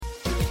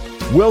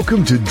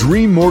Welcome to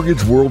Dream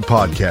Mortgage World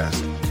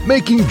Podcast,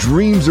 making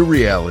dreams a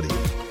reality.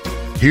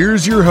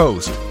 Here's your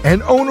host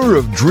and owner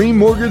of Dream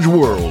Mortgage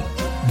World,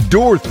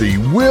 Dorothy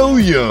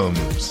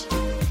Williams.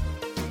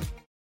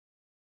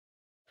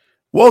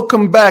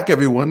 Welcome back,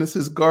 everyone. This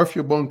is Garth,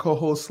 your bone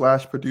co-host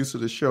 / producer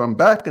of the show. I'm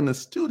back in the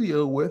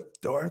studio with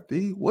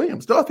Dorothy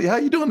Williams. Dorothy, how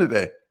you doing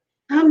today?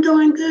 I'm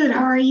doing good.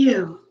 How are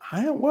you?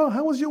 I am well.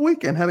 How was your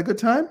weekend? Had a good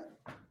time?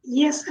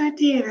 Yes, I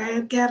did. I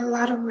got a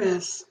lot of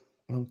rest.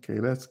 Okay,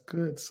 that's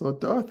good. So,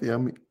 Dorothy,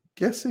 I'm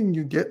guessing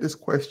you get this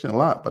question a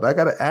lot, but I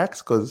got to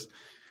ask because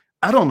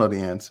I don't know the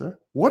answer.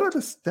 What are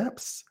the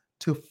steps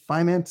to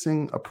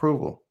financing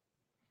approval?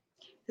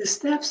 The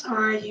steps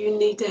are you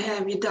need to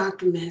have your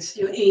documents,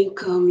 your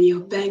income, your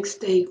bank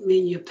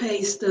statement, your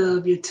pay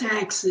stub, your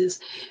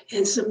taxes,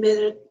 and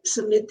submit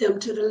them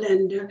to the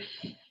lender.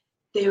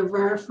 They're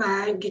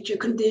verified, get your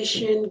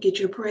condition, get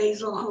your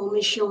appraisal, home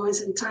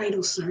insurance, and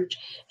title search,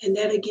 and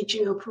that'll get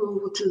you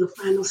approval to the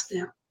final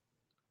step.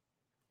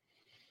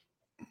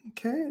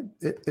 Okay,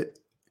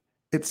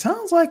 it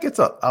sounds like it's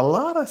a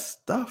lot of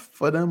stuff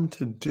for them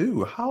to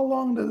do. How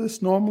long does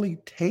this normally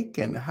take,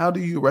 and how do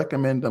you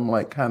recommend them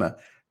kind of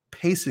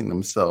pacing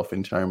themselves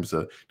in terms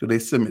of, do they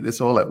submit this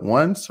all at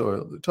once,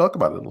 or talk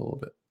about it a little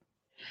bit?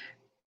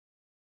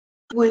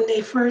 When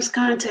they first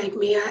contact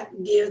me, I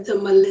give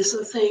them a list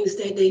of things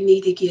that they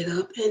need to get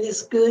up, and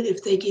it's good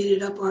if they get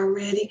it up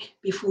already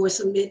before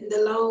submitting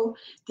the loan.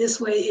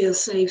 This way it'll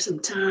save some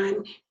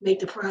time, make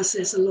the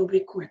process a little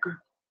bit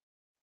quicker.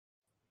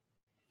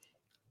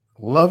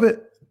 Love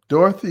it.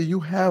 Dorothy,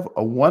 you have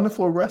a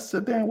wonderful rest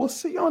of the day, and we'll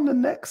see you on the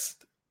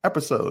next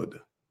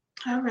episode.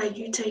 All right,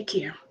 you take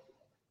care.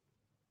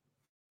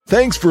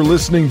 Thanks for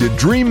listening to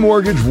Dream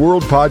Mortgage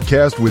World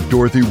Podcast with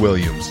Dorothy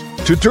Williams.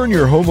 To turn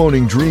your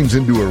homeowning dreams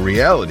into a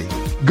reality,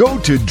 go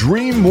to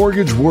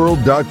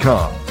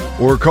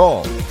dreammortgageworld.com or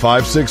call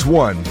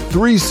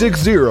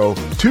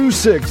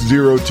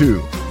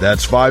 561-360-2602.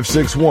 That's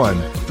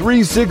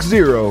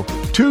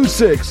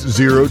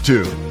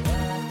 561-360-2602.